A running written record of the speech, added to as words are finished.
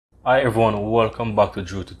Hi everyone, welcome back to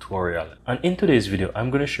Drew Tutorial, and in today's video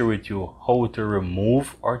I'm going to share with you how to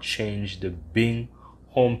remove or change the Bing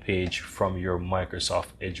homepage from your Microsoft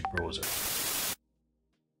Edge browser.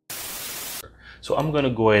 So I'm going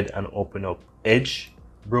to go ahead and open up Edge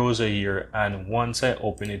browser here, and once I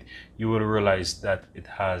open it you will realize that it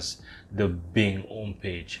has the Bing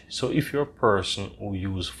homepage. So if you're a person who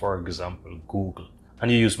use, for example, Google,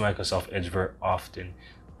 and you use Microsoft Edge very often,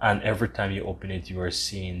 and every time you open it you are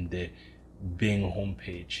seeing the Bing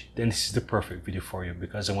homepage, then this is the perfect video for you,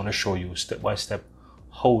 because I want to show you step by step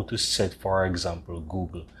how to set, for example,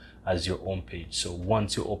 Google as your homepage. So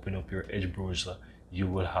once you open up your Edge browser you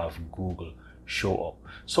will have Google show up.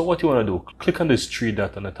 So what you want to do, click on this three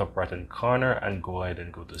dot on the top right hand corner and go ahead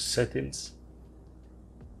and go to settings.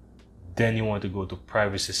 Then you want to go to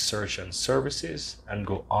privacy, search and services and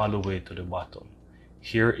go all the way to the bottom.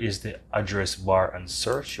 Here is the address bar and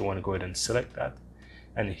search. You want to go ahead and select that,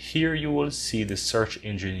 and here you will see the search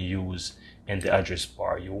engine used in the address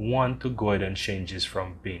bar. You want to go ahead and change this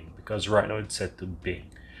from Bing, because right now it's set to Bing,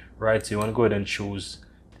 right? So you want to go ahead and choose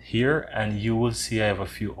here, and you will see I have a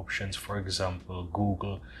few options, for example,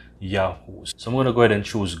 Google, Yahoo. So I'm going to go ahead and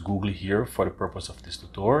choose Google here for the purpose of this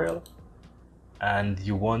tutorial, and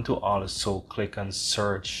you want to also click on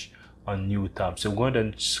search on new tab. So go ahead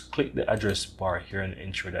and just click the address bar here and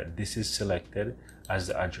ensure that this is selected as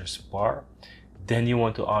the address bar. Then you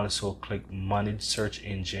want to also click manage search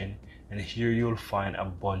engine, and here you'll find a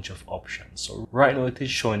bunch of options. So right now it is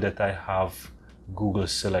showing that I have Google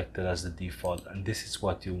selected as the default, and this is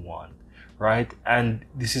what you want, right? And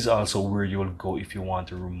this is also where you'll go if you want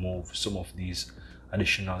to remove some of these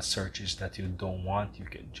additional searches that you don't want. You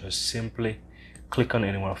can just simply click on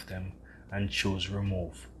any one of them and choose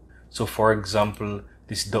remove. So for example,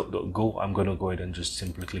 this .go, I'm going to go ahead and just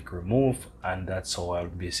simply click remove, and that's how I'll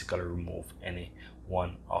basically remove any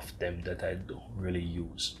one of them that I don't really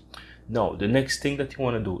use. Now the next thing that you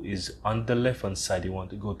want to do is on the left hand side you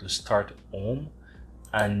want to go to start home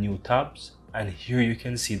and new tabs, and here you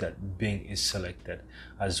can see that Bing is selected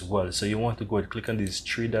as well. So you want to go ahead and click on these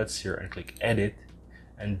three dots here and click edit,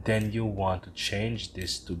 and then you want to change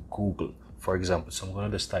this to Google, for example. So I'm going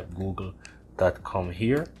to just type google.com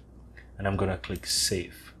here, and I'm going to click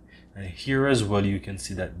save, and here as well you can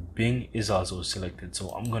see that Bing is also selected.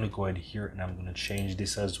 So I'm going to go ahead here and I'm going to change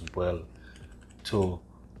this as well to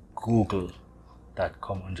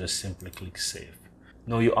google.com and just simply click save.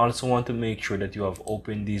 Now you also want to make sure that you have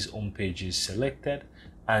opened these home pages selected,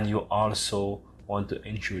 and you also want to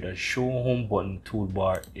ensure that show home button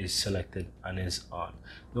toolbar is selected and is on.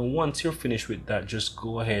 Now once you're finished with that, just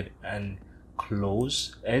go ahead and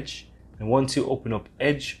close Edge. And once you open up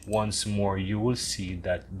Edge once more, you will see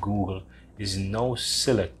that Google is now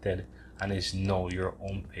selected and is now your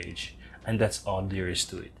home page. And that's all there is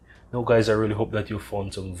to it. Now guys, I really hope that you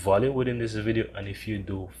found some value within this video, and if you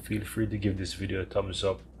do, feel free to give this video a thumbs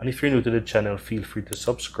up. And if you're new to the channel, feel free to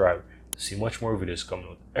subscribe to see much more videos coming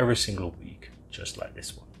out every single week, just like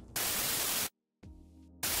this one.